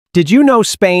Did you know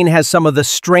Spain has some of the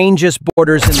strangest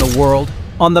borders in the world?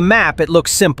 On the map, it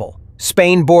looks simple.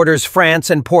 Spain borders France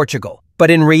and Portugal.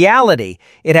 But in reality,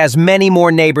 it has many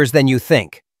more neighbors than you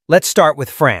think. Let's start with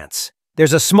France.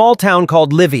 There's a small town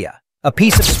called Livia, a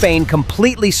piece of Spain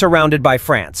completely surrounded by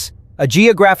France, a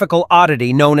geographical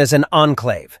oddity known as an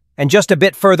enclave. And just a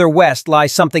bit further west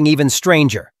lies something even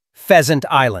stranger, Pheasant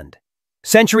Island.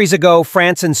 Centuries ago,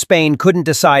 France and Spain couldn't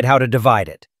decide how to divide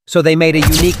it, so they made a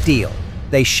unique deal.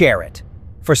 They share it.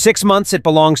 For 6 months, it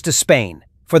belongs to Spain.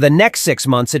 For the next 6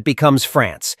 months, it becomes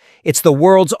France. It's the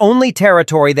world's only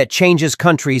territory that changes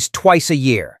countries twice a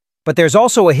year. But there's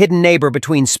also a hidden neighbor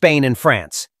between Spain and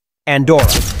France. Andorra,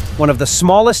 one of the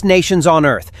smallest nations on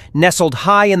Earth, nestled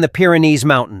high in the Pyrenees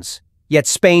Mountains. Yet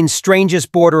Spain's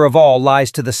strangest border of all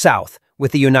lies to the south,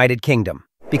 with the United Kingdom.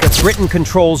 Because Britain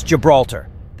controls Gibraltar,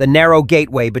 the narrow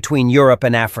gateway between Europe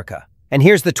and Africa. And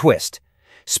here's the twist.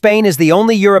 Spain is the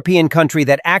only European country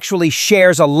that actually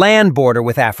shares a land border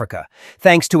with Africa,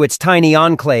 thanks to its tiny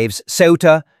enclaves,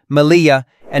 Ceuta, Melilla,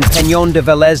 and Peñón de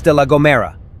Vélez de la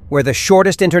Gomera, where the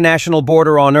shortest international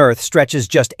border on Earth stretches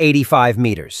just 85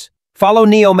 meters. Follow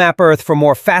NeoMap Earth for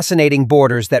more fascinating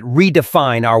borders that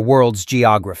redefine our world's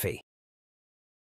geography.